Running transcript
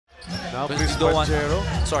Now Because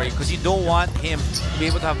you don't want him to be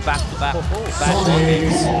able to have back-to-back bad ball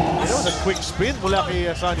games. That was a quick spin mula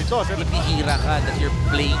kay Sonny Thoss. Bihira ka that you're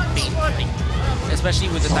playing painfully, especially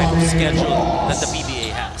with the type of schedule that the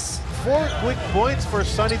PBA has. 4 quick points for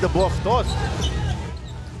Sonny the Buff Thoss.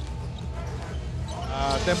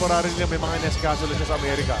 Temporary lang may mga inescaso lang siya sa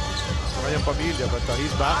Amerika sa kanyang pamilya, but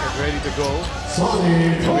he's back and ready to go.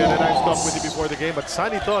 We had a nice talk with him before the game, but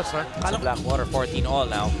Sonny Thoss, Blackwater 14 all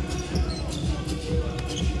now.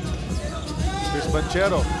 Chris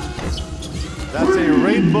Banchero. That's a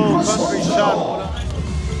rainbow country shot.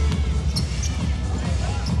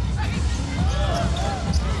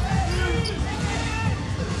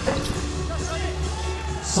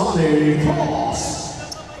 Sonny Thoss.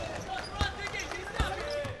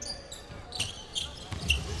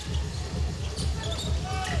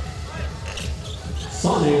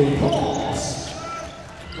 Sonny Thoss.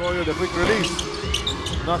 Goyo, the quick release.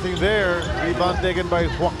 Nothing there. Rebound taken by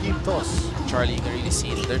Joaquin Thoss. Charlie, you can really see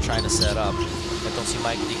it. They're trying to set up. Itong si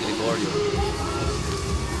Mike Di Gregorio.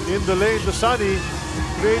 In the lane to Sonny.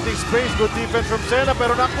 Creating space. Good defense from Sena,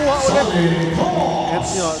 pero nakuha ulit. And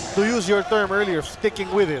to use your term earlier, sticking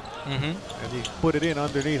with it. And he put it in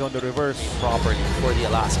underneath on the reverse. Properly for the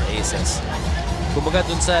Alaska Aces. Kumbaga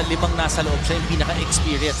dun sa 5 nasa loob, siya yung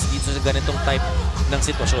pinaka-experience dito sa ganitong type ng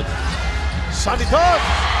sitwasyon. Sonny Thoss!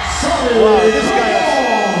 Wow, this guy is...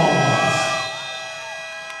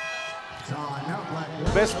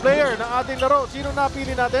 Best player ng ating laro. Sino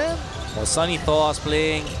napili natin? Well, Sonny Thoss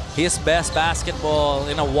playing his best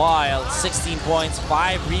basketball in a while. 16 points,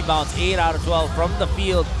 5 rebounds, 8 out of 12 from the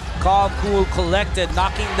field. Calm, cool, collected,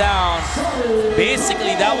 knocking down.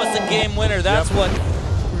 Basically, that was the game winner. That's what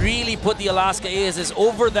really put the Alaska Aces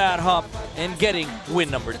over that hump and getting win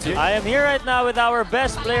number 2. I am here right now with our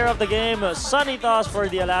best player of the game, Sonny Thoss for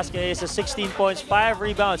the Alaska Aces. 16 points, 5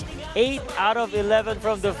 rebounds, 8 out of 11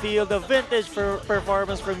 from the field. A vintage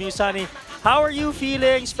performance from you, Sonny. How are you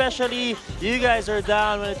feeling? Especially you guys are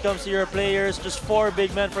down when it comes to your players. Just 4 big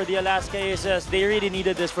men for the Alaska Aces. They really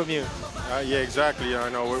needed this from you. Yeah, exactly. I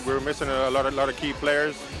know we're missing a lot of key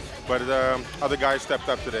players, but other guys stepped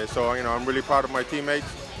up today. So I'm really proud of my teammates.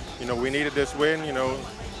 We needed this win.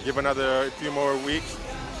 Give another few more weeks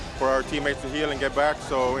for our teammates to heal and get back.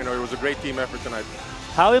 So it was a great team effort tonight.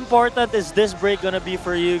 How important is this break going to be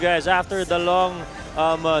for you guys after the long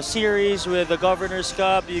series with the Governor's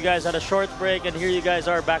Cup? You guys had a short break, and here you guys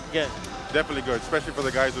are back again. Definitely good, especially for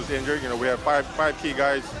the guys who's injured. We have five key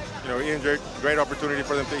guys, injured. Great opportunity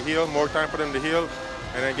for them to heal, more time for them to heal,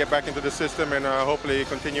 and then get back into the system and hopefully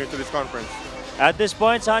continue into this conference. At this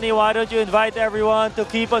point, Sonny, why don't you invite everyone to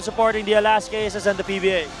keep on supporting the Alaska Aces and the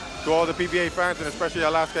PBA? To all the PBA fans and especially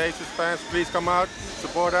Alaska Aces fans, please come out,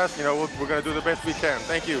 support us. We're going to do the best we can.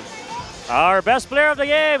 Thank you. Our best player of the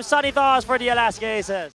game, Sonny Thoss for the Alaska Aces.